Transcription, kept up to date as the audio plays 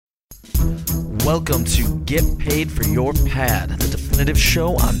Welcome to Get Paid for Your Pad, the definitive show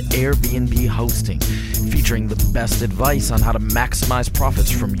on Airbnb hosting, featuring the best advice on how to maximize profits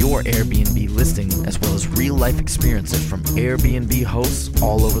from your Airbnb listing, as well as real-life experiences from Airbnb hosts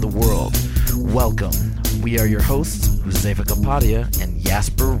all over the world. Welcome. We are your hosts, Josefa Kapadia and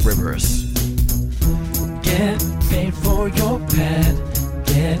Jasper Rivers. Get paid for your pad.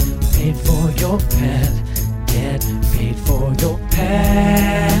 Get paid for your pad. Get paid for your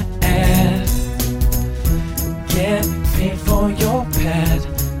pad. Get paid for your pad.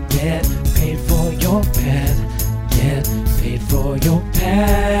 Get paid for your pad. Get paid for your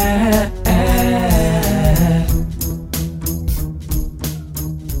pad.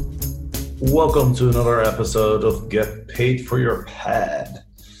 Welcome to another episode of Get Paid for Your Pad.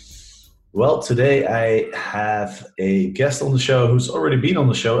 Well, today I have a guest on the show who's already been on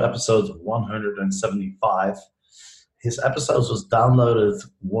the show, episode 175. His episodes was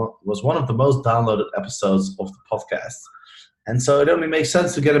one of the most downloaded episodes of the podcast. And so it only makes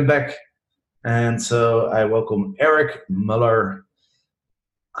sense to get him back. And so I welcome Eric Muller.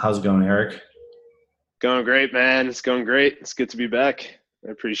 How's it going, Eric? Going great, man. It's going great. It's good to be back.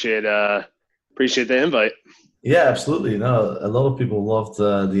 I appreciate the invite. Yeah, absolutely. No, a lot of people loved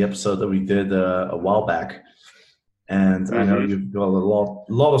the episode that we did a while back. And I know you've got a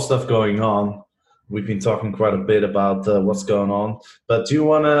lot of stuff going on. We've been talking quite a bit about what's going on, but do you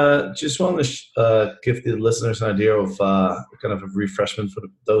want to give the listeners an idea of kind of a refreshment for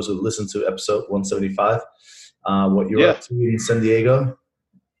those who listen to episode 175, what you're up to in San Diego?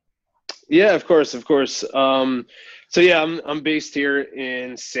 Yeah, of course. I'm based here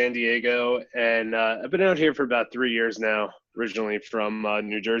in San Diego, and I've been out here for about 3 years now, originally from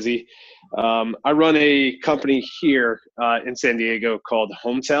New Jersey. I run a company here in San Diego called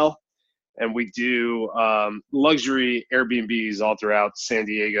Hometel. And we do luxury Airbnbs all throughout San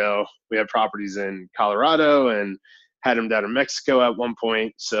Diego. We have properties in Colorado and had them down in Mexico at one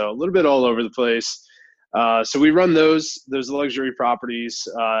point. So a little bit all over the place. So we run those luxury properties,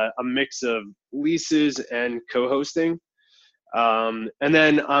 a mix of leases and co-hosting. And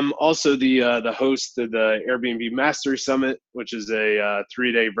then I'm also the host of the Airbnb Mastery Summit, which is a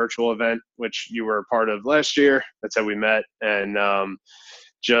 3-day virtual event, which you were a part of last year. That's how we met. And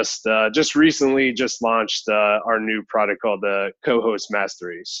just recently launched our new product called the Co-Host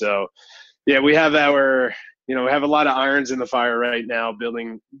Mastery. So yeah, we have we have a lot of irons in the fire right now,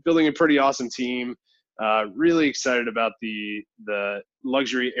 building a pretty awesome team. Really excited about the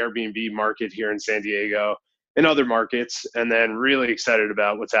luxury Airbnb market here in San Diego and other markets, and then really excited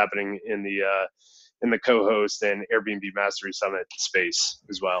about what's happening in the Co-Host and Airbnb Mastery Summit space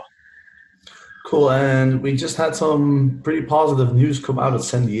as well. Cool, and we just had some pretty positive news come out of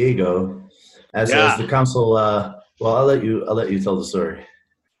San Diego as the council. I'll let you tell the story.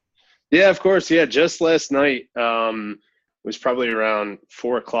 Yeah, of course. Yeah, just last night, it was probably around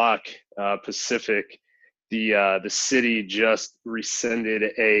 4:00 Pacific. The city just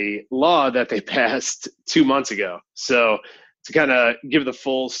rescinded a law that they passed 2 months ago. So to kind of give the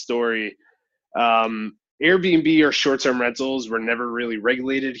full story. Airbnb or short-term rentals were never really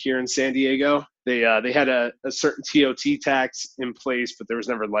regulated here in San Diego. They had a certain TOT tax in place, but there was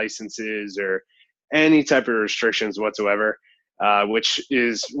never licenses or any type of restrictions whatsoever, which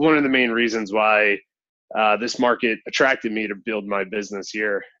is one of the main reasons why this market attracted me to build my business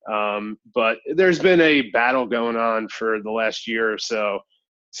here. But there's been a battle going on for the last year or so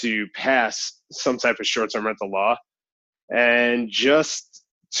to pass some type of short-term rental law. And just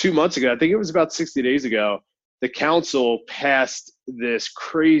 2 months ago, I think it was about 60 days ago, the council passed this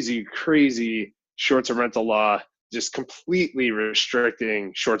crazy short-term rental law, just completely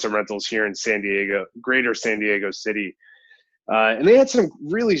restricting short-term rentals here in San Diego, greater San Diego city. And they had some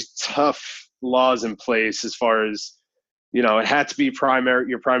really tough laws in place as far as, it had to be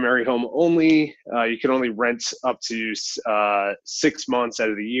your primary home only. You can only rent up to 6 months out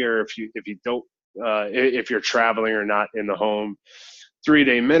of the year if you're traveling or not in the home.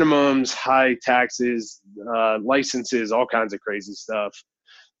 3-day minimums, high taxes, licenses, all kinds of crazy stuff.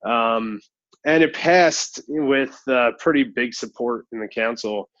 And it passed with pretty big support in the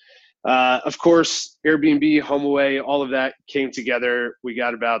council. Of course, Airbnb, HomeAway, all of that came together. We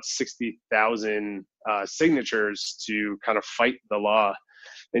got about 60,000 signatures to kind of fight the law.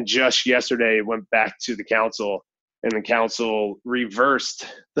 And just yesterday, it went back to the council, and the council reversed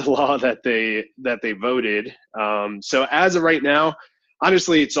the law that they voted. So as of right now,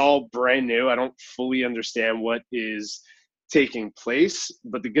 honestly, it's all brand new. I don't fully understand what is taking place,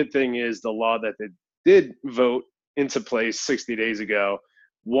 but the good thing is the law that they did vote into place 60 days ago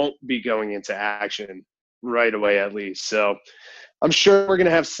won't be going into action right away, at least. So I'm sure we're going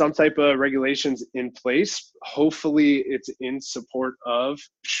to have some type of regulations in place. Hopefully it's in support of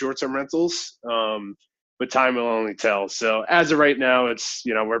short-term rentals, but time will only tell. So as of right now, it's,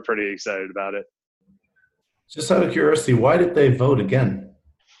 we're pretty excited about it. Just out of curiosity, why did they vote again?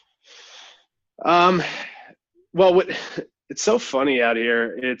 Well, it's so funny out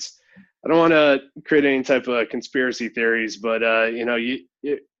here. I don't want to create any type of conspiracy theories, but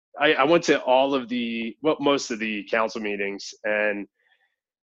I went to most of the council meetings, and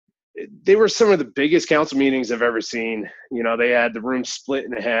they were some of the biggest council meetings I've ever seen. They had the room split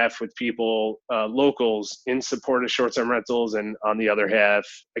in half with people, locals, in support of short-term rentals, and on the other half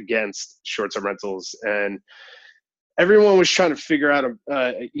against short-term rentals. And everyone was trying to figure out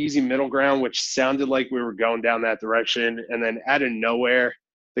an easy middle ground, which sounded like we were going down that direction. And then out of nowhere,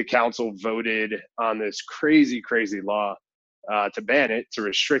 the council voted on this crazy, crazy law to ban it, to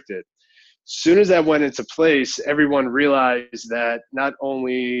restrict it. As soon as that went into place, everyone realized that not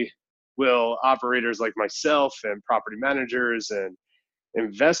only will operators like myself and property managers and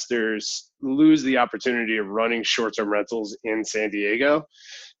investors lose the opportunity of running short-term rentals in San Diego,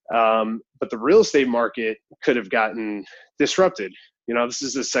 but the real estate market could have gotten disrupted. This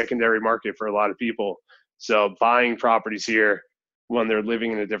is a secondary market for a lot of people. So buying properties here when they're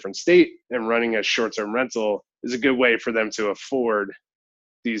living in a different state and running a short-term rental is a good way for them to afford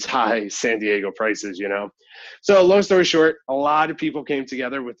these high San Diego prices, So long story short, a lot of people came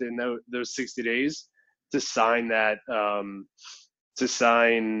together within those 60 days to sign that, so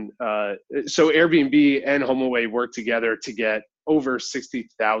Airbnb and HomeAway worked together to get over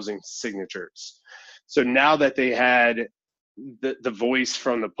 60,000 signatures. So now that they had the voice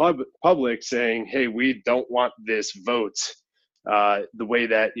from the public saying, hey, we don't want this vote, the way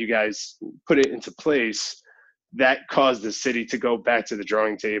that you guys put it into place, that caused the city to go back to the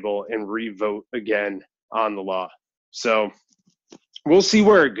drawing table and re-vote again on the law. So we'll see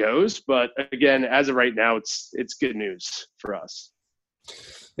where it goes. But again, as of right now, it's good news for us.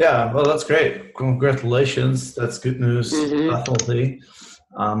 Yeah, well, that's great. Congratulations. That's good news, definitely.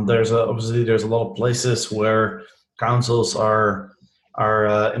 There's a lot of places where councils are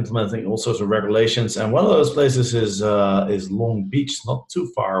implementing all sorts of regulations, and one of those places is Long Beach, not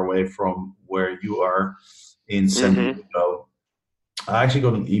too far away from where you are in San Diego. I actually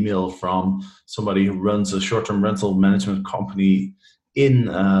got an email from somebody who runs a short-term rental management company in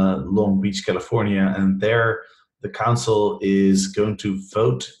Long Beach, California, and the council is going to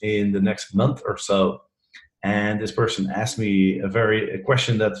vote in the next month or so. And this person asked me a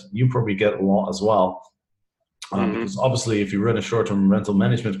question that you probably get a lot as well. Because obviously, if you run a short-term rental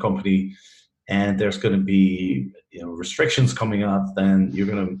management company and there's going to be restrictions coming up, then you're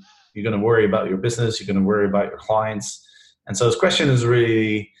going to worry about your business. You're going to worry about your clients. And so his question is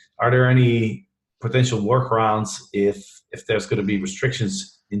really: are there any potential workarounds if there's going to be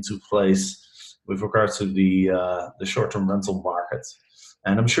restrictions into place with regards to the short-term rental market?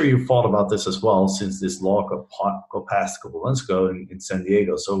 And I'm sure you've thought about this as well, since this law got passed a couple of months ago in San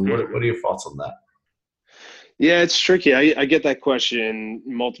Diego. So what are your thoughts on that? Yeah, it's tricky. I get that question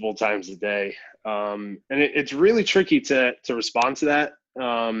multiple times a day. And it's really tricky to respond to that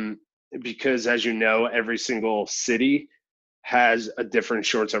because, as you know, every single city has a different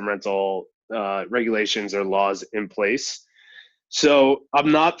short-term rental regulations or laws in place. So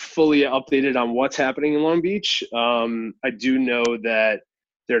I'm not fully updated on what's happening in Long Beach. I do know that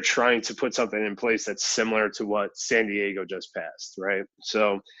they're trying to put something in place that's similar to what San Diego just passed, right?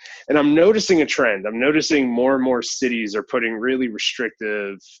 So, and I'm noticing a trend. I'm noticing more and more cities are putting really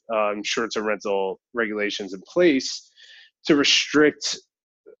restrictive short-term rental regulations in place to restrict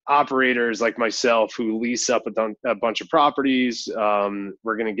operators like myself who lease up a bunch of properties.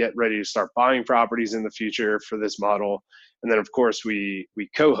 We're going to get ready to start buying properties in the future for this model. And then, of course, we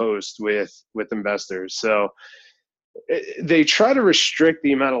co-host with investors. So they try to restrict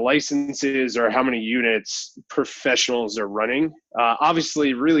the amount of licenses or how many units professionals are running.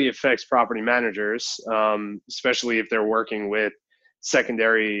 Obviously, really affects property managers, especially if they're working with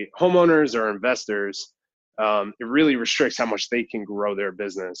secondary homeowners or investors. It really restricts how much they can grow their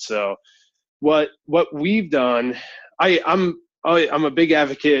business. So what we've done, I'm a big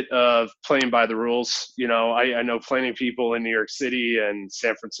advocate of playing by the rules. I know plenty of people in New York City and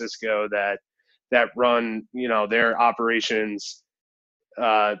San Francisco that run, their operations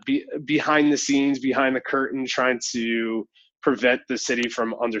behind the scenes, behind the curtain, trying to prevent the city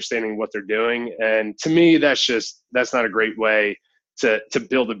from understanding what they're doing. And to me, that's not a great way to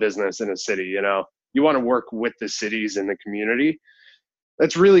build a business in a city. You want to work with the cities and the community.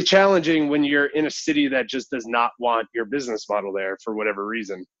 That's really challenging when you're in a city that just does not want your business model there for whatever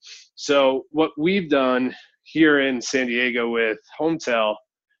reason. So what we've done here in San Diego with Hometel,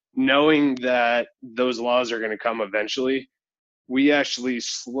 knowing that those laws are going to come eventually, we actually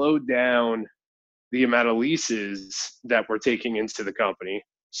slowed down the amount of leases that we're taking into the company.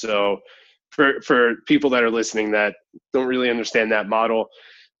 So for people that are listening that don't really understand that model,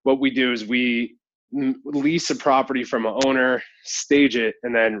 what we do is we lease a property from an owner, stage it,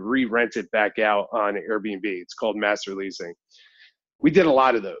 and then re-rent it back out on Airbnb. It's called master leasing. We did a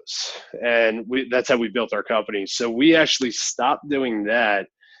lot of those, and that's how we built our company. So we actually stopped doing that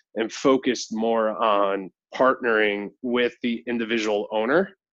and focused more on partnering with the individual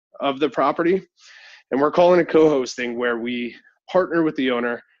owner of the property. And we're calling it co-hosting, where we partner with the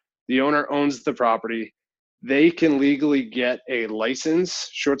owner. The owner owns the property. They can legally get a license,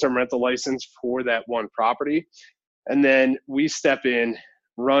 short-term rental license for that one property. And then we step in,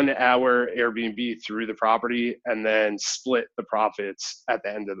 run our Airbnb through the property, and then split the profits at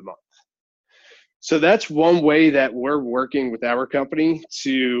the end of the month. So that's one way that we're working with our company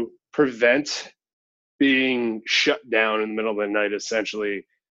to prevent being shut down in the middle of the night, essentially,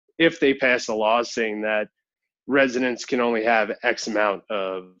 if they pass a law saying that residents can only have X amount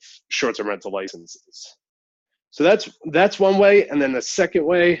of short-term rental licenses. So that's one way. And then the second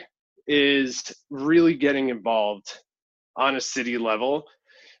way is really getting involved on a city level,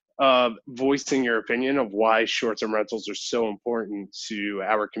 voicing your opinion of why short-term rentals are so important to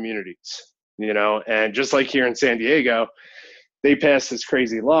our communities. And just like here in San Diego, they passed this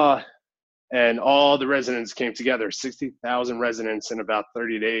crazy law, and all the residents came together. 60,000 residents in about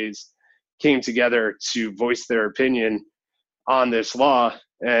 30 days came together to voice their opinion on this law.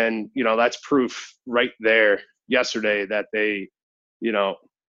 And, that's proof right there yesterday that they're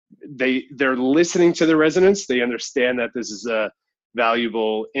listening to the residents. They understand that this is a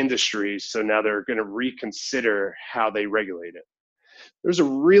valuable industry. So now they're going to reconsider how they regulate it. There's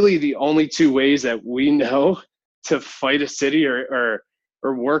really the only two ways that we know to fight a city or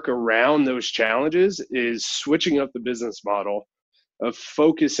work around those challenges is switching up the business model of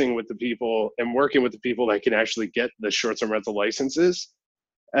focusing with the people and working with the people that can actually get the short-term rental licenses.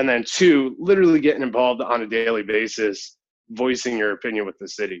 And then two, literally getting involved on a daily basis, voicing your opinion with the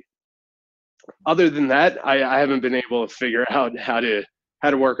city. Other than that, I haven't been able to figure out how to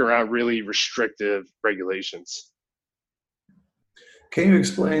work around really restrictive regulations. Can you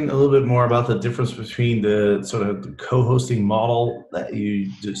explain a little bit more about the difference between the sort of the co-hosting model that you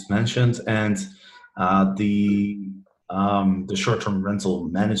just mentioned and the short-term rental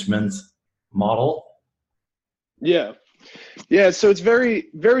management model? Yeah. So it's very,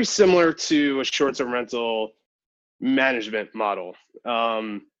 very similar to a short-term rental management model.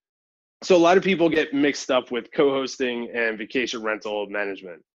 So a lot of people get mixed up with co-hosting and vacation rental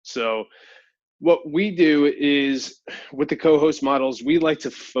management. So what we do is with the co-host models, we like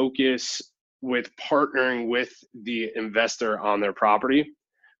to focus with partnering with the investor on their property.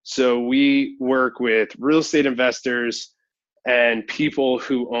 So we work with real estate investors and people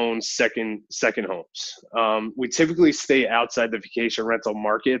who own second homes. We typically stay outside the vacation rental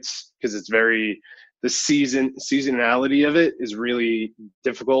markets because it's the seasonality of it is really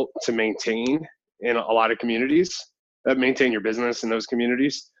difficult to maintain in a lot of communities, maintain your business in those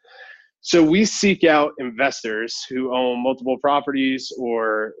communities. So we seek out investors who own multiple properties,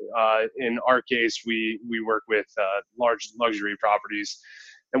 or in our case, we work with large luxury properties,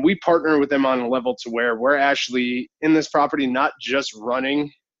 and we partner with them on a level to where we're actually in this property, not just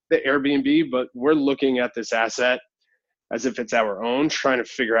running the Airbnb, but we're looking at this asset as if it's our own, trying to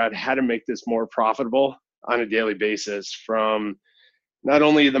figure out how to make this more profitable on a daily basis, from not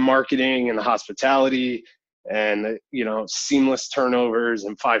only the marketing and the hospitality and seamless turnovers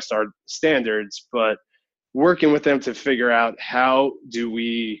and 5-star standards, but working with them to figure out how do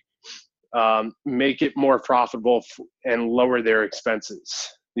we make it more profitable and lower their expenses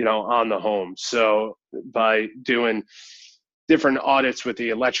on the home. So by doing different audits with the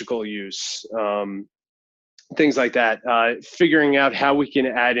electrical use, things like that, figuring out how we can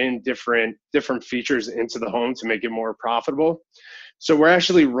add in different features into the home to make it more profitable. So we're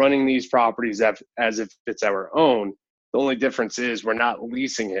actually running these properties as if it's our own. The only difference is we're not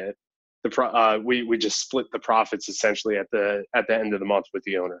leasing it. We just split the profits essentially at the end of the month with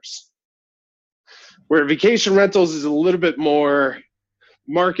the owners. Where vacation rentals is a little bit more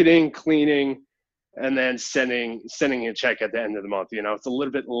marketing, cleaning, and then sending a check at the end of the month. It's a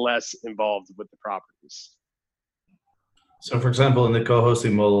little bit less involved with the properties. So, for example, in the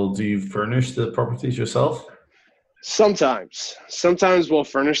co-hosting model, do you furnish the properties yourself? Sometimes we'll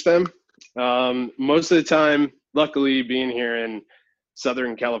furnish them. Most of the time, luckily, being here in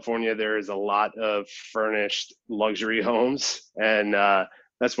Southern California, there is a lot of furnished luxury homes, and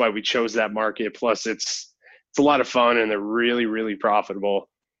that's why we chose that market. Plus, it's It's a lot of fun, and they're really, really profitable.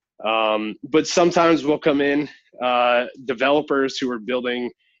 But sometimes we'll come in, developers who are building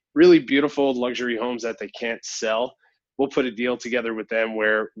really beautiful luxury homes that they can't sell. We'll put a deal together with them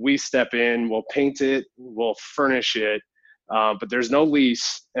where we step in, we'll paint it, we'll furnish it, but there's no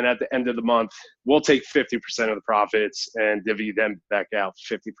lease. And at the end of the month, we'll take 50% of the profits and divvy them back out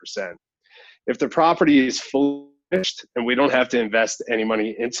 50%. If the property is fully finished and we don't have to invest any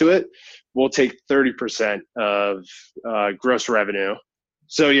money into it, we'll take 30% of gross revenue.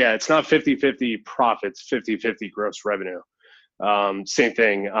 So yeah, it's not 50-50 profits, 50-50 gross revenue. Same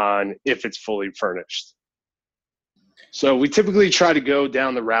thing on if it's fully furnished. So we typically try to go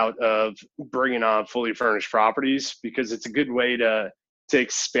down the route of bringing on fully furnished properties because it's a good way to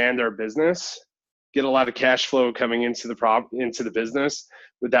expand our business, get a lot of cash flow coming into the business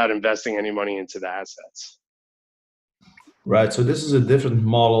without investing any money into the assets. Right. So this is a different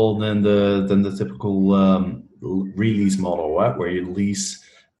model than the typical release model, right? Where you lease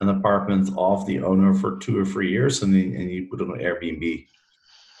an apartment off the owner for 2 or 3 years and you put it on Airbnb.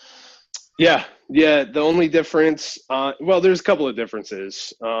 Yeah. The only difference, there's a couple of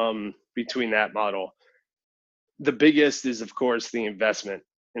differences between that model. The biggest is, of course, the investment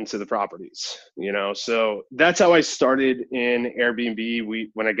into the properties. So that's how I started in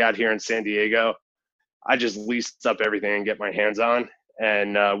Airbnb. When I got here in San Diego, I just leased up everything and get my hands on.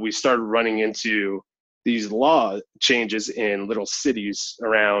 And we started running into these law changes in little cities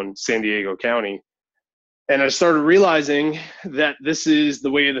around San Diego County. And I started realizing that this is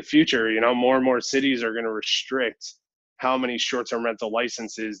the way of the future. More and more cities are going to restrict how many short-term rental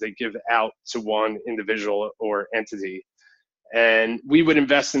licenses they give out to one individual or entity. And we would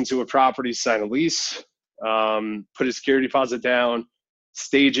invest into a property, sign a lease, put a security deposit down,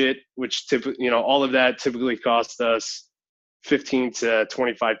 stage it, which typically, all of that typically cost us $15,000 to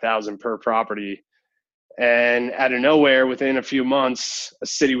 $25,000 per property. And out of nowhere, within a few months, a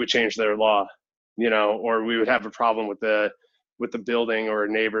city would change their law, or we would have a problem with the building or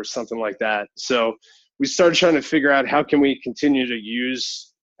a neighbor, something like that. So we started trying to figure out how can we continue to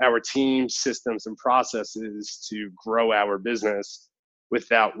use our team systems and processes to grow our business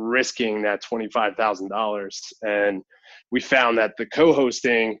without risking that $25,000. And we found that the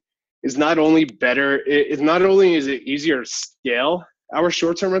co-hosting is not only better, not only is it easier to scale our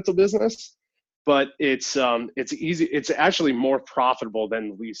short-term rental business, but it's easy. It's actually more profitable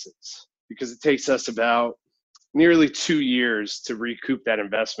than leases because it takes us about nearly 2 years to recoup that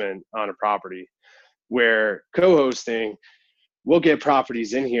investment on a property. Where co-hosting, we'll get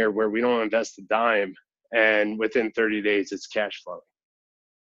properties in here where we don't invest a dime, and within 30 days it's cash flowing.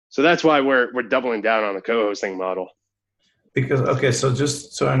 So that's why we're doubling down on the co-hosting model. Because so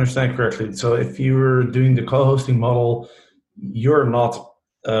just so I understand correctly, so if you were doing the co-hosting model, you're not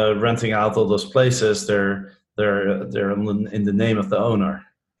renting out all those places. They're in the name of the owner.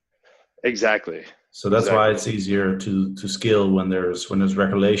 Exactly. So that's why it's easier to scale when there's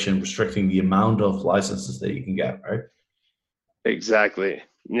regulation restricting the amount of licenses that you can get, right? Exactly.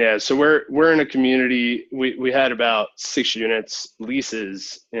 Yeah. So we're in a community. We had about 6 units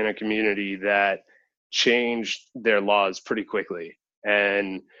leases in a community that changed their laws pretty quickly,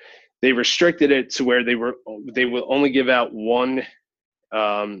 and they restricted it to where they will only give out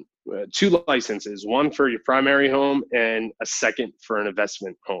 2 licenses, one for your primary home and a second for an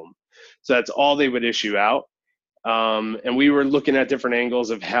investment home. So that's all they would issue out. And we were looking at different angles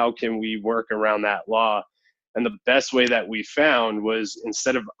of how can we work around that law. And the best way that we found was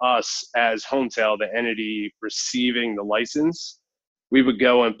instead of us as Hometail, the entity receiving the license, we would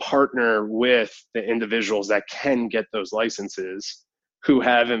go and partner with the individuals that can get those licenses who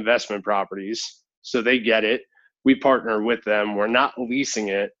have investment properties. So they get it. We partner with them. We're not leasing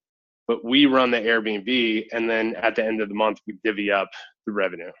it, but we run the Airbnb. And then at the end of the month, we divvy up the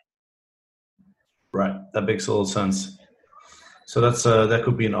revenue. Right, that makes a little sense. So that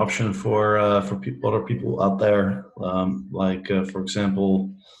could be an option for other people out there, for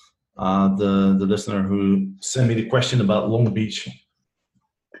example, the listener who sent me the question about Long Beach.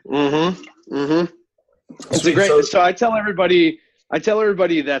 It's a great. So I tell everybody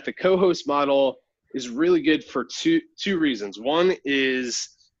that the co-host model is really good for two reasons. One is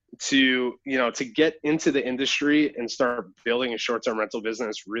to get into the industry and start building a short-term rental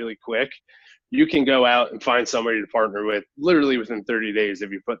business really quick. You can go out and find somebody to partner with literally within 30 days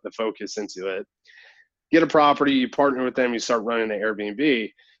if you put the focus into it. Get a property, you partner with them, you start running the Airbnb.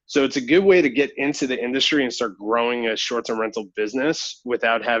 So it's a good way to get into the industry and start growing a short-term rental business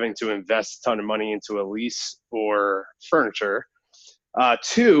without having to invest a ton of money into a lease or furniture.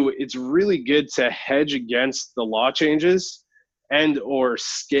 2, it's really good to hedge against the law changes and or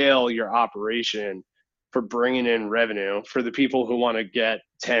scale your operation for bringing in revenue for the people who want to get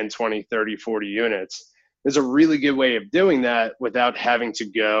 10, 20, 30, 40 units. There's a really good way of doing that without having to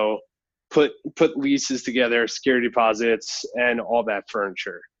go put leases together, security deposits, and all that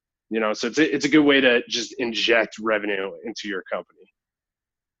furniture. So it's a good way to just inject revenue into your company.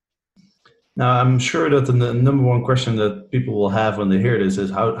 Now, I'm sure that the number one question that people will have when they hear this is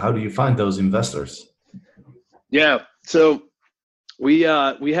how do you find those investors? Yeah, so we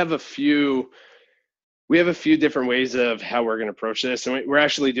have a few different ways of how we're going to approach this, and we're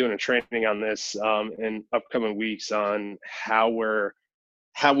actually doing a training on this in upcoming weeks on how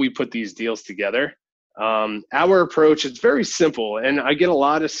we put these deals together. Our approach is very simple, and I get a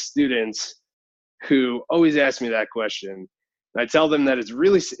lot of students who always ask me that question. And I tell them that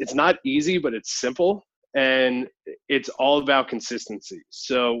it's not easy, but it's simple, and it's all about consistency.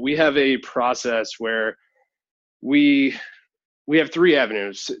 So we have a process where we have 3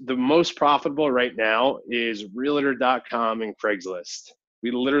 avenues. The most profitable right now is Realtor.com and Craigslist.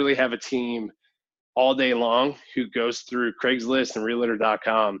 We literally have a team all day long who goes through Craigslist and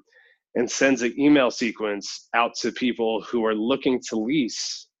Realtor.com and sends an email sequence out to people who are looking to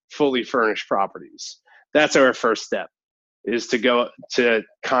lease fully furnished properties. That's our first step, is to go to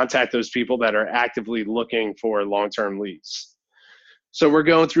contact those people that are actively looking for a long-term lease. So we're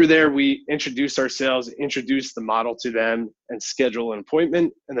going through there. We introduce ourselves, introduce the model to them, and schedule an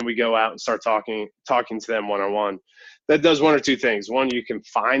appointment. And then we go out and start talking to them one-on-one. That does one or two things. One, you can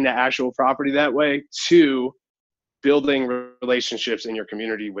find the actual property that way. 2, building relationships in your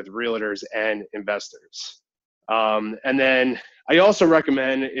community with realtors and investors. And then I also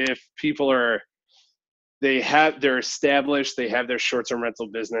recommend, if people they're established, they have their short-term rental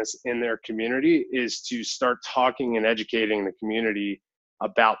business in their community, is to start talking and educating the community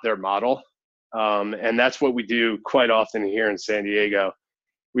about their model. And that's what we do quite often here in San Diego.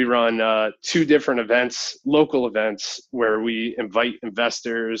 We run 2 different events, local events, where we invite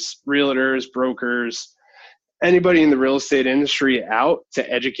investors, realtors, brokers, anybody in the real estate industry out to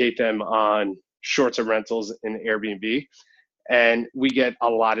educate them on short-term rentals and Airbnb. And we get a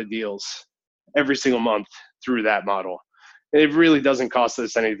lot of deals every single month through that model. And it really doesn't cost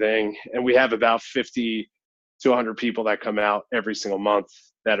us anything. And we have about 50 to 100 people that come out every single month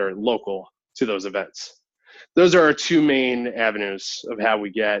that are local to those events. Those are our 2 main avenues of how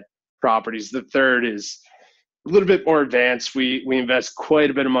we get properties. The third is a little bit more advanced. We invest quite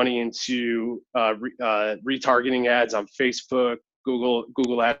a bit of money into retargeting ads on Facebook, Google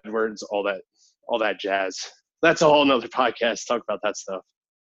AdWords, all that jazz. That's a whole nother podcast. Talk about that stuff.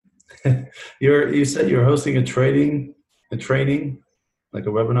 You said you're hosting a training, like a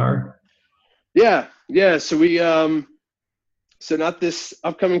webinar? Yeah. So we so not this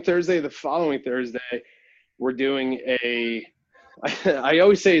upcoming Thursday, the following Thursday, we're doing I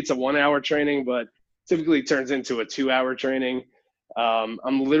always say it's a 1-hour training, but typically it turns into a 2-hour training.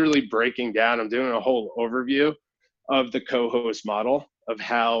 I'm literally breaking down, I'm doing a whole overview of the co-host model of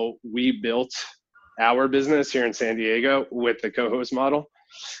how we built our business here in San Diego with the co-host model.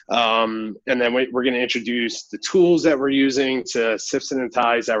 And then we're going to introduce the tools that we're using to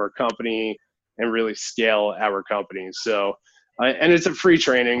systematize our company and really scale our company. So, and it's a free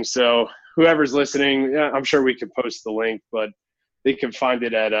training. So whoever's listening, I'm sure we can post the link, but they can find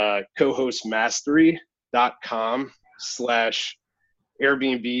it at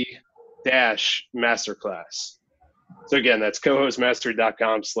cohostmastery.com/Airbnb-masterclass. So again, that's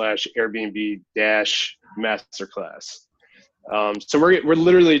cohostmastery.com/Airbnb-masterclass. So we're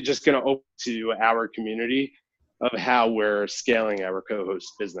literally just going to open to our community of how we're scaling our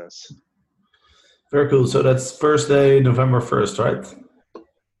co-host business. Very cool. So that's Thursday, November 1st, right?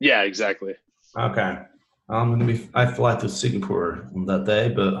 Yeah, exactly. Okay. I fly to Singapore on that day,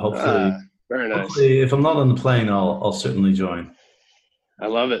 but hopefully, very nice. Hopefully, if I'm not on the plane, I'll certainly join. I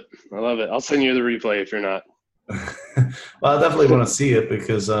love it. I'll send you the replay if you're not. Well, I definitely want to see it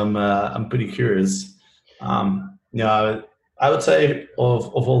because I'm pretty curious. I would say of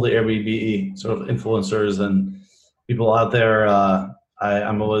all the Airbnb sort of influencers and people out there,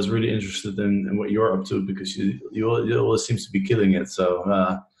 I'm always really interested in what you're up to, because you always seems to be killing it. So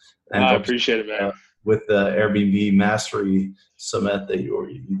I appreciate it, man. With the Airbnb Mastery Summit, that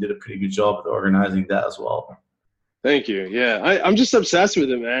you did a pretty good job at organizing that as well. Thank you. Yeah, I'm just obsessed with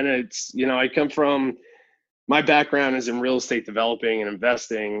it, man. It's, I come from, my background is in real estate developing and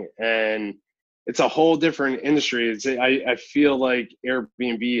investing, and it's a whole different industry. I feel like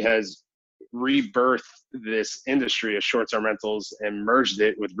Airbnb has rebirthed this industry of short-term rentals and merged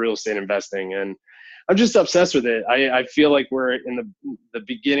it with real estate investing. And I'm just obsessed with it. I feel like we're in the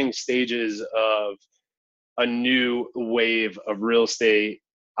beginning stages of a new wave of real estate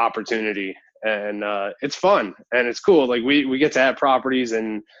opportunity. and it's fun and it's cool. Like we get to have properties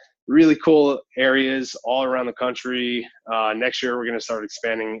in really cool areas all around the country. Next year we're going to start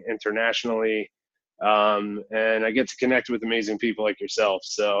expanding internationally, and I get to connect with amazing people like yourself.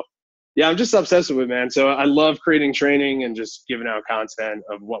 So yeah, I'm just obsessed with it, man. So I love creating training and just giving out content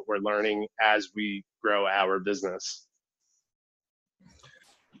of what we're learning as we grow our business.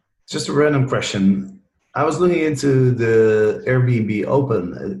 Just a random question. I was looking into the Airbnb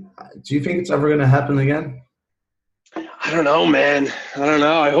Open. Do you think it's ever going to happen again? I don't know, man. I don't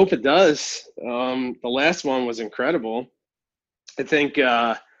know. I hope it does. The last one was incredible. I think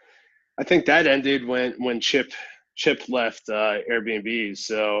that ended when Chip left Airbnb.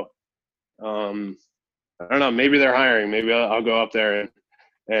 So I don't know. Maybe they're hiring. Maybe I'll go up there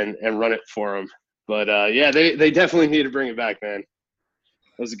and run it for them. But yeah, they definitely need to bring it back, man.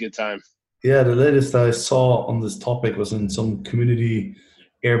 It was a good time. Yeah, the latest I saw on this topic was in some community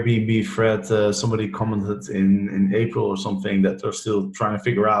Airbnb thread. Somebody commented in April or something that they're still trying to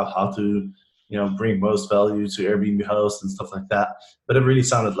figure out how to, bring most value to Airbnb hosts and stuff like that. But it really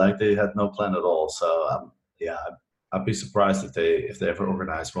sounded like they had no plan at all. So yeah, I'd be surprised if they ever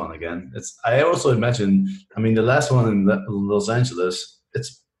organize one again. I also imagine. I mean, the last one in Los Angeles,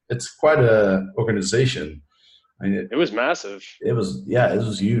 it's quite a organization. I mean, it was massive. It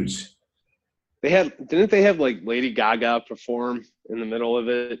was huge. Didn't they have like Lady Gaga perform in the middle of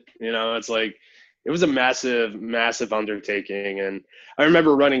it? It's like it was a massive, massive undertaking. And I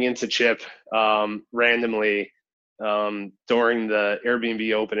remember running into Chip randomly during the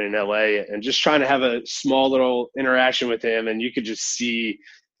Airbnb Open in LA and just trying to have a small little interaction with him. And you could just see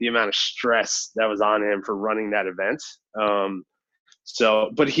the amount of stress that was on him for running that event.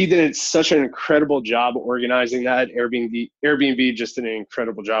 But he did such an incredible job organizing that. Airbnb just did an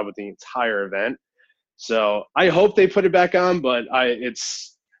incredible job with the entire event. So I hope they put it back on, but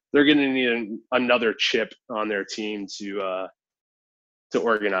they're going to need another Chip on their team to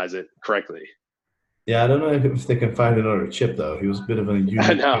organize it correctly. Yeah, I don't know if they can find another Chip though. He was a bit of a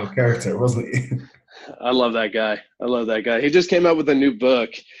unique character, wasn't he? I love that guy. He just came out with a new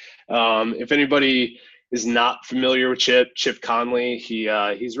book. If anybody is not familiar with Chip Conley,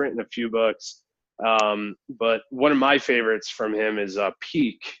 he's written a few books, but one of my favorites from him is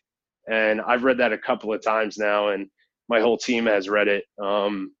Peak, and I've read that a couple of times now, and my whole team has read it,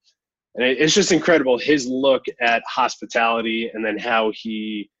 and it's just incredible, his look at hospitality and then how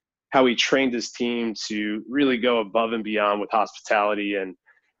he trained his team to really go above and beyond with hospitality and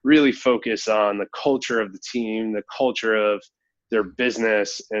really focus on the culture of the team, the culture of their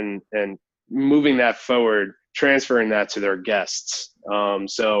business, and moving that forward, transferring that to their guests.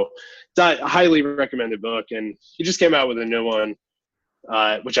 So it's a highly recommended book. And he just came out with a new one,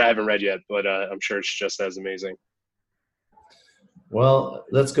 which I haven't read yet, but I'm sure it's just as amazing. Well,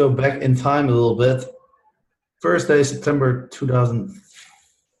 let's go back in time a little bit. September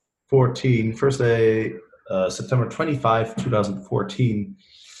 25, 2014.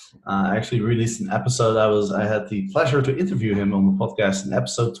 I actually released an episode. I had the pleasure to interview him on the podcast in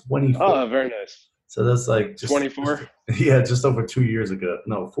episode 24. Oh, very nice. So that's like 24? Just over 2 years ago.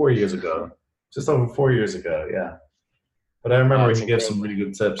 No, 4 years ago. Just over 4 years ago, yeah. But I remember he gave some really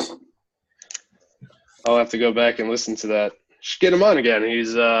good tips. I'll have to go back and listen to that. Should get him on again.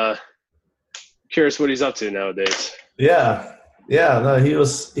 He's curious what he's up to nowadays. Yeah. Yeah, no, he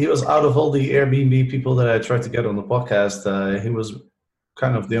was out of all the Airbnb people that I tried to get on the podcast, he was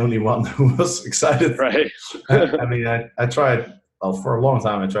kind of the only one who was excited. Right. I mean, I tried, for a long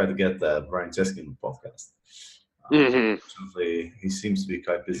time, I tried to get Brian Chesky on the podcast. Unfortunately, he seems to be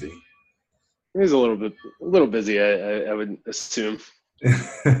quite busy. He's a little busy, I would assume.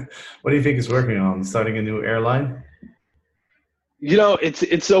 What do you think he's working on? Starting a new airline?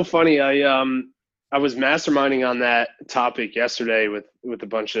 It's so funny. I was masterminding on that topic yesterday with a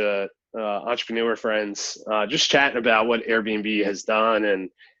bunch of entrepreneur friends, just chatting about what Airbnb has done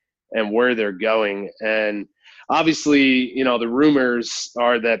and where they're going. And obviously, the rumors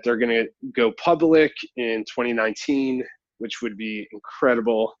are that they're going to go public in 2019, which would be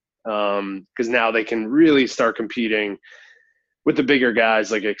incredible, because now they can really start competing with the bigger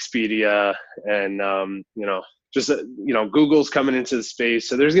guys like Expedia and, Google's coming into the space.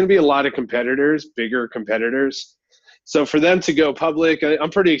 So there's going to be a lot of competitors, bigger competitors. So for them to go public, I'm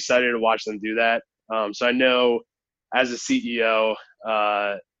pretty excited to watch them do that. So I know as a CEO,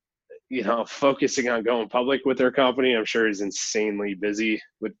 focusing on going public with their company, I'm sure he's insanely busy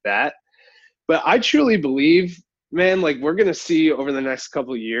with that. But I truly believe, man, like we're going to see over the next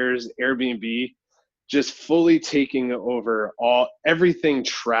couple of years, Airbnb just fully taking over everything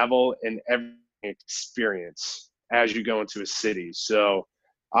travel and everything experience as you go into a city. So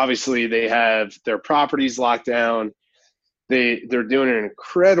Obviously, they have their properties locked down. They're doing an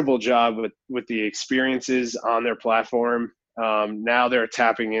incredible job with the experiences on their platform. Now they're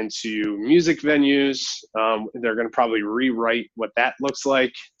tapping into music venues. They're going to probably rewrite what that looks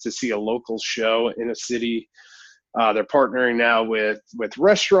like to see a local show in a city. They're partnering now with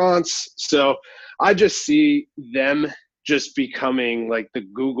restaurants. So I just see them just becoming like the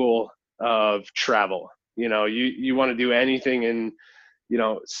Google of travel. You want to do anything in,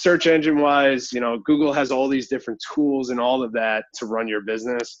 search engine wise, Google has all these different tools and all of that to run your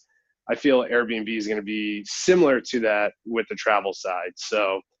business. I feel Airbnb is going to be similar to that with the travel side.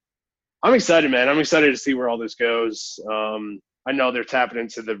 So I'm excited, man. I'm excited to see where all this goes. I know they're tapping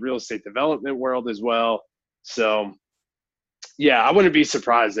into the real estate development world as well. So yeah, I wouldn't be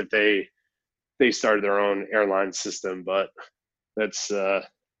surprised if they started their own airline system, but that's a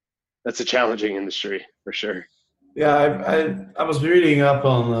challenging industry for sure. Yeah, I was reading up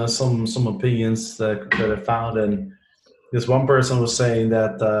on some opinions that I found, and this one person was saying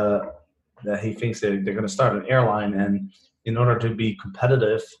that he thinks they're going to start an airline, and in order to be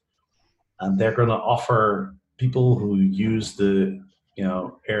competitive, they're going to offer people who use the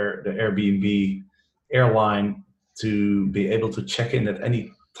Airbnb airline to be able to check in at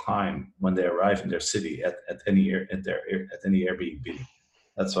any time when they arrive in their city at any Airbnb.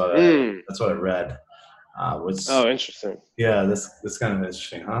 That's what I read. Interesting. Yeah, that's kind of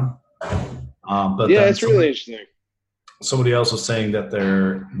interesting, huh? But yeah, it's really interesting. Somebody else was saying that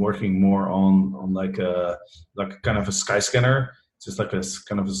they're working more on like a kind of a Skyscanner, just like a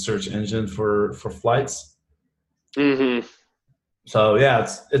kind of a search engine for flights. Mm-hmm. So yeah,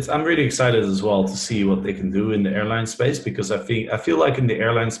 I'm really excited as well to see what they can do in the airline space, because I feel like in the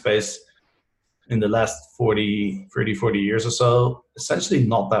airline space in the last 40 years or so, essentially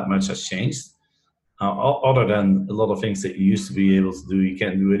not that much has changed. Other than a lot of things that you used to be able to do, you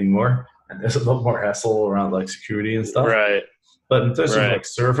can't do anymore. And there's a lot more hassle around like security and stuff. Right. But in terms of like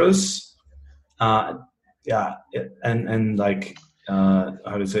service, and like,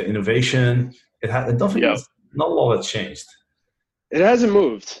 how to say, innovation, not a lot has changed. It hasn't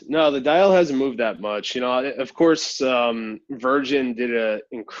moved. No, the dial hasn't moved that much. Of course, Virgin did an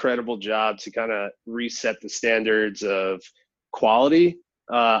incredible job to kind of reset the standards of quality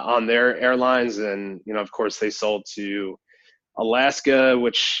on their airlines. And, of course, they sold to Alaska,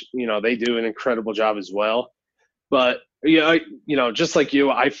 which, they do an incredible job as well. But, just like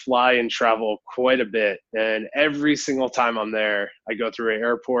you, I fly and travel quite a bit. And every single time I'm there, I go through an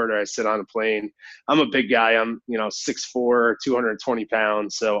airport or I sit on a plane. I'm a big guy. I'm, 6'4", 220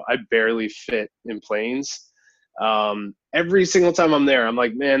 pounds. So I barely fit in planes. Every single time I'm there, I'm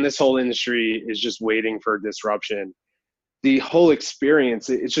like, man, this whole industry is just waiting for disruption. The whole experience,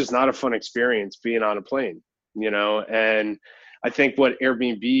 it's just not a fun experience being on a plane, and I think what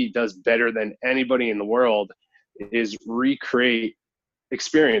Airbnb does better than anybody in the world is recreate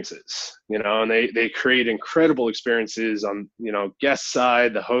experiences, and they create incredible experiences on, guest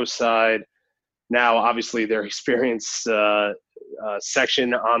side, the host side. Now, obviously their experience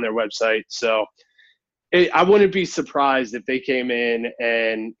section on their website. So I wouldn't be surprised if they came in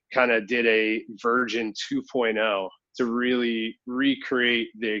and kind of did a version 2.0 to really recreate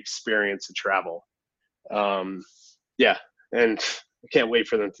the experience of travel. Yeah, and I can't wait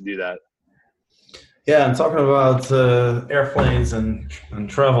for them to do that. Yeah, and talking about airplanes and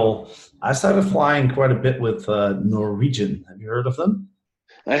travel, I started flying quite a bit with Norwegian. Have you heard of them?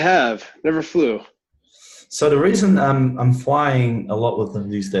 I have. Never flew. So the reason I'm flying a lot with them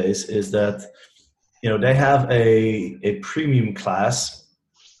these days is that, they have a premium class.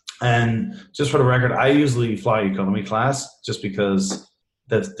 And just for the record, I usually fly economy class just because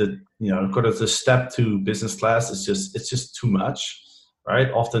the step to business class is just too much,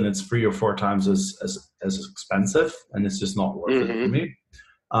 right? Often it's 3 or 4 times as expensive, and it's just not worth it for me.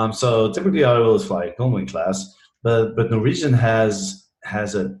 So typically I always fly economy class, but Norwegian has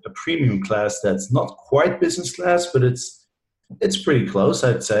a premium class that's not quite business class, but it's pretty close,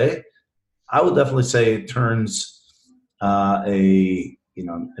 I'd say. I would definitely say it turns an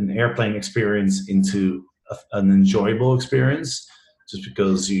airplane experience into an enjoyable experience, just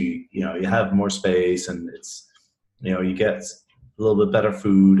because you have more space, and it's you get a little bit better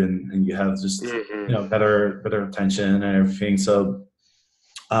food, and you have just better attention and everything. So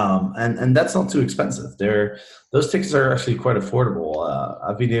and that's not too expensive. Those tickets are actually quite affordable.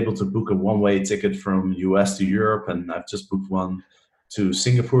 I've been able to book a one-way ticket from US to Europe, and I've just booked one to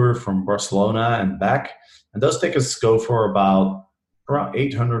Singapore from Barcelona and back. And those tickets go for around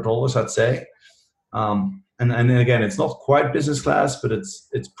 $800, I'd say. And again, it's not quite business class, but it's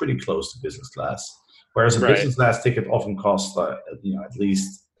pretty close to business class. Whereas a Right. business class ticket often costs, at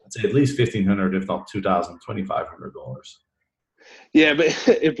least $1,500, if not $2,000, $2,500. Yeah, but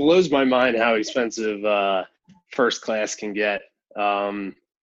it blows my mind how expensive first class can get. But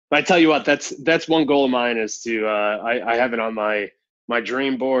I tell you what, that's one goal of mine is to I have it on my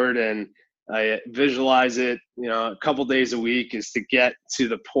dream board, and I visualize it, a couple days a week, is to get to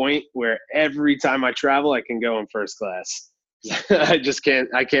the point where every time I travel, I can go in first class. I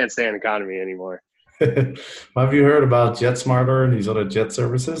can't stand economy anymore. Have you heard about JetSmarter and these other jet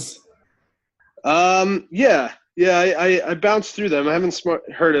services? Yeah, I bounced through them. I haven't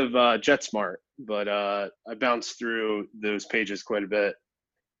heard of JetSmart, but I bounced through those pages quite a bit.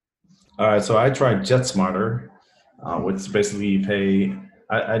 All right, so I tried JetSmarter, which basically you pay.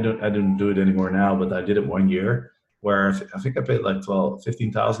 I didn't do it anymore now, but I did it 1 year, where I think I paid like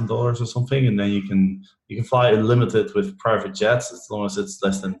 $15,000 or something, and then you can fly unlimited with private jets as long as it's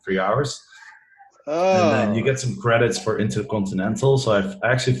less than 3 hours. And then you get some credits for intercontinental. So I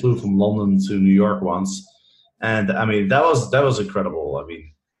actually flew from London to New York once, and I mean that was incredible. I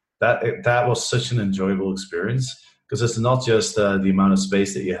mean that was such an enjoyable experience, because it's not just the amount of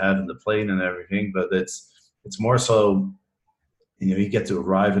space that you have in the plane and everything, but it's more so, you get to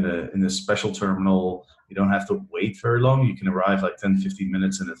arrive in a special terminal. You don't have to wait very long. You can arrive like 10, 15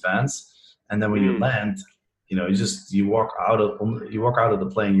 minutes in advance, and then when you land, you walk out of the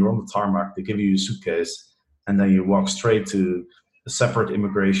plane. You're on the tarmac. They give you a suitcase, and then you walk straight to a separate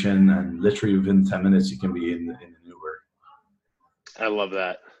immigration, and literally within 10 minutes you can be in an Uber. I love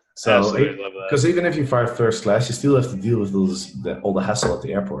that. So, absolutely love that. Because even if you fly first class, you still have to deal with all the hassle at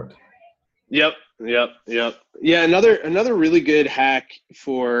the airport. Yep. Yeah, another really good hack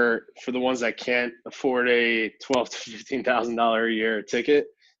for the ones that can't afford a $12,000 to $15,000 a year ticket,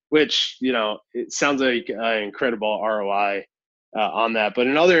 which it sounds like an incredible ROI on that. But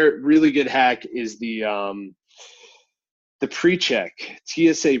another really good hack is the pre-check,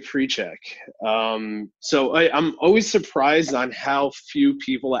 TSA pre-check. So I'm always surprised on how few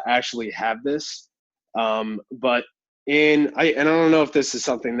people actually have this. But I don't know if this is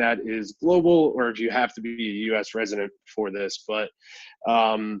something that is global or if you have to be a U.S. resident for this, but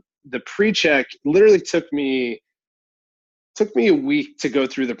the pre-check literally took me a week to go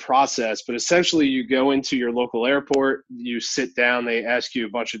through the process. But essentially, you go into your local airport, you sit down, they ask you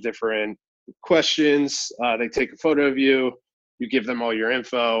a bunch of different questions, they take a photo of you, you give them all your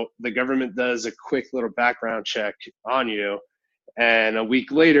info, the government does a quick little background check on you, and a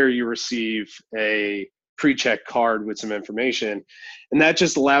week later you receive a pre-check card with some information, and that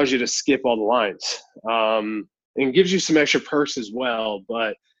just allows you to skip all the lines, and gives you some extra perks as well.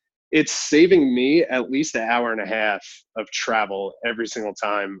 But it's saving me at least an hour and a half of travel every single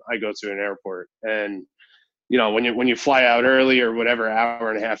time I go to an airport. And when you fly out early or whatever, hour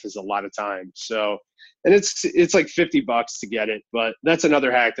and a half is a lot of time. So, and it's like $50 to get it. But that's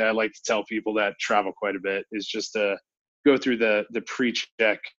another hack that I like to tell people that travel quite a bit, is just to go through the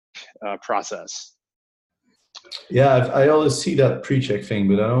pre-check process. Yeah, I always see that pre-check thing,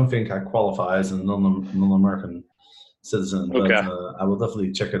 but I don't think I qualify as a non-American citizen. Okay. But I will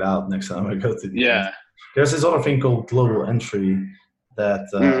definitely check it out next time I go to the Yeah. There's this other thing called global entry that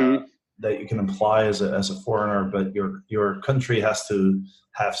that you can apply as a foreigner, but your country has to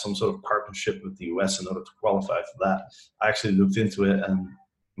have some sort of partnership with the US in order to qualify for that. I actually looked into it, and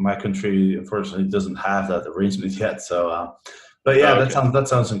my country unfortunately doesn't have that arrangement yet. So. But yeah, okay. that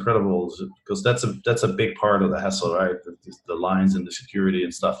sounds incredible, because that's a big part of the hassle, right? The lines and the security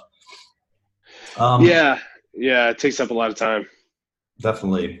and stuff. Yeah, it takes up a lot of time.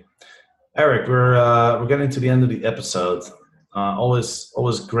 Definitely, Eric. We're getting to the end of the episode.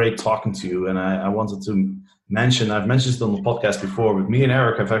 Always great talking to you, and I wanted to mention, I've mentioned it on the podcast before, but me and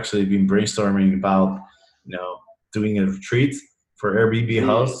Eric have actually been brainstorming about doing a retreat for Airbnb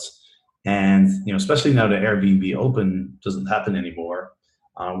hosts. And especially now that Airbnb Open doesn't happen anymore,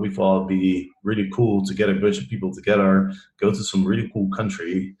 we thought it'd be really cool to get a bunch of people together, go to some really cool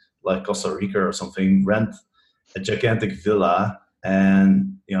country like Costa Rica or something, rent a gigantic villa,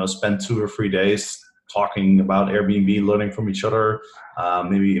 and spend 2 or 3 days talking about Airbnb, learning from each other,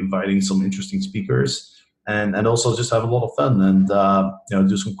 maybe inviting some interesting speakers, and also just have a lot of fun and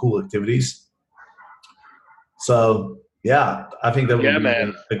do some cool activities. So. Yeah, I think that would be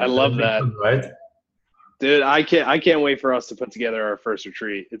man. I love that. Fun, right? Dude, I can't wait for us to put together our first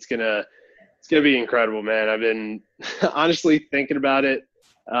retreat. It's gonna be incredible, man. I've been honestly thinking about it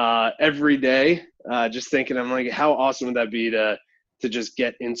every day. Just thinking, I'm like, how awesome would that be to just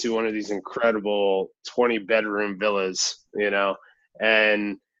get into one of these incredible 20-bedroom villas,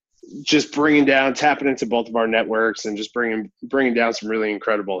 and just tapping into both of our networks, and just bringing down some really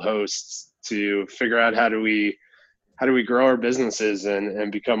incredible hosts. to figure out how do we grow our businesses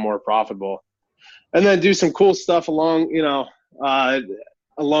and become more profitable, and then do some cool stuff alongside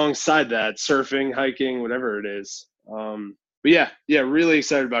that, surfing, hiking, whatever it is. But yeah, really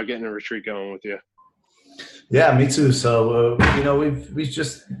excited about getting a retreat going with you. Yeah, me too. So we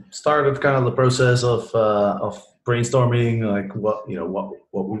just started kind of the process of brainstorming, like what would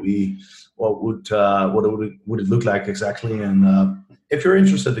it look like exactly. And if you're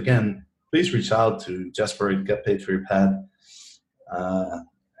interested, again, please reach out to Jasper at GetPaidForYourPad.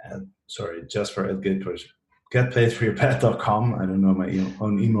 Jasper at GetPaidForYourPad.com. I don't know my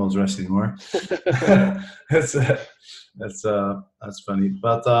own email address anymore. That's funny.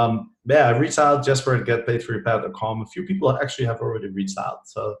 But I reached out, Jasper at GetPaidForYourPad.com. A few people actually have already reached out,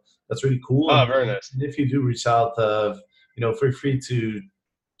 so that's really cool. Oh, very nice. And if you do reach out, feel free to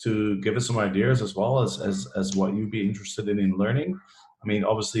give us some ideas as well as what you'd be interested in learning. I mean,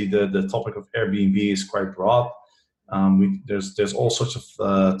 obviously the topic of Airbnb is quite broad. There's all sorts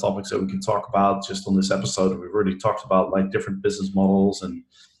of topics that we can talk about just on this episode. We've already talked about like different business models and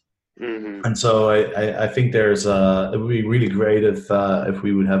so I think it would be really great if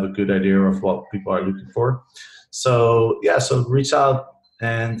we would have a good idea of what people are looking for. So reach out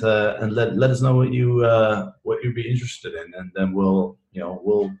and let us know what you'd be interested in, and then we'll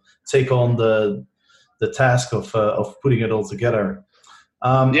take on the task of putting it all together.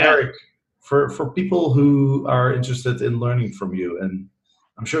 Eric, for people who are interested in learning from you, and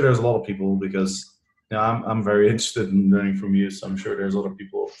I'm sure there's a lot of people, because I'm very interested in learning from you, so I'm sure there's other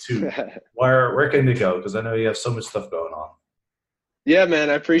people too. Where can they go? Because I know you have so much stuff going on. Yeah,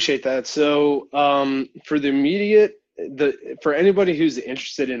 man, I appreciate that. So for the immediate, for anybody who's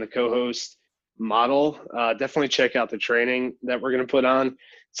interested in the co-host model, definitely check out the training that we're going to put on.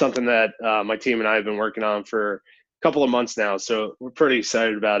 Something that my team and I have been working on for a couple of months now, so we're pretty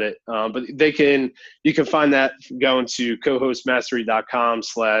excited about it. But you can find that going to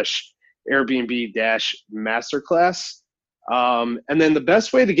cohostmastery.com/Airbnb-masterclass. And then the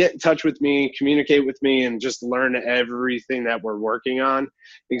best way to get in touch with me, communicate with me, and just learn everything that we're working on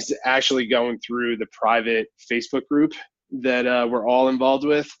is actually going through the private Facebook group that we're all involved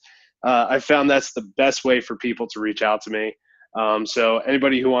with. I found that's the best way for people to reach out to me. So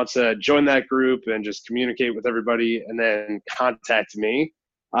anybody who wants to join that group and just communicate with everybody and then contact me,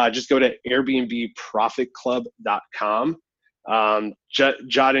 just go to airbnbprofitclub.com.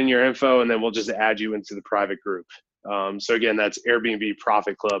 Jot in your info, and then we'll just add you into the private group. So again, that's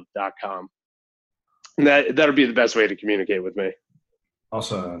airbnbprofitclub.com. And that'll be the best way to communicate with me.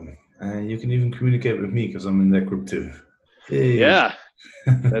 Awesome. And you can even communicate with me because I'm in that group too. Hey. Yeah,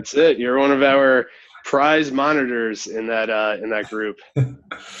 that's it. You're one of our prize monitors in that group.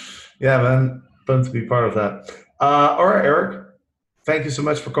 Yeah, man. Fun to be part of that. All right, Eric. Thank you so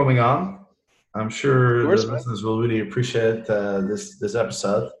much for coming on. I'm sure the listeners will really appreciate this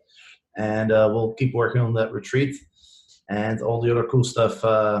episode. And we'll keep working on that retreat and all the other cool stuff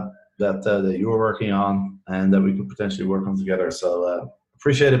that you're working on and that we could potentially work on together. So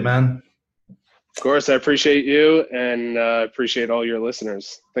appreciate it, man. Of course, I appreciate you and appreciate all your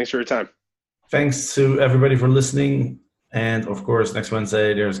listeners. Thanks for your time. Thanks to everybody for listening. And of course, next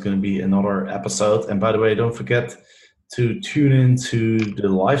Wednesday, there's going to be another episode. And by the way, don't forget to tune in to the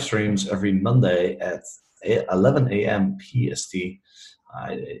live streams every Monday at 11 a.m. PST.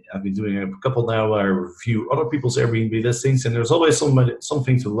 I've been doing a couple now where I review other people's Airbnb listings, and there's always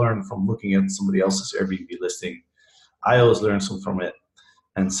something to learn from looking at somebody else's Airbnb listing. I always learn something from it.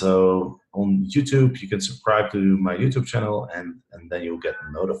 And so on YouTube, you can subscribe to my YouTube channel, and then you'll get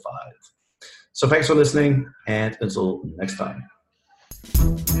notified. So thanks for listening, and until next time.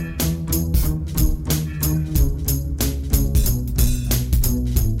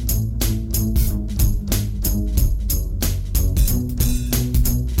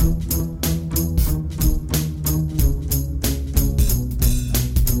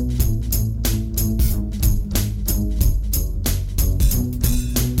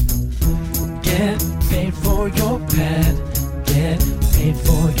 Get paid for your pad. Get paid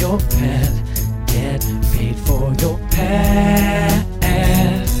for your pad. Get paid for your pad.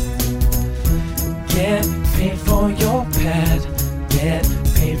 Get paid for your pad. Get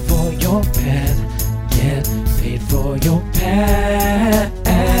paid for your pad. Get paid for your pad.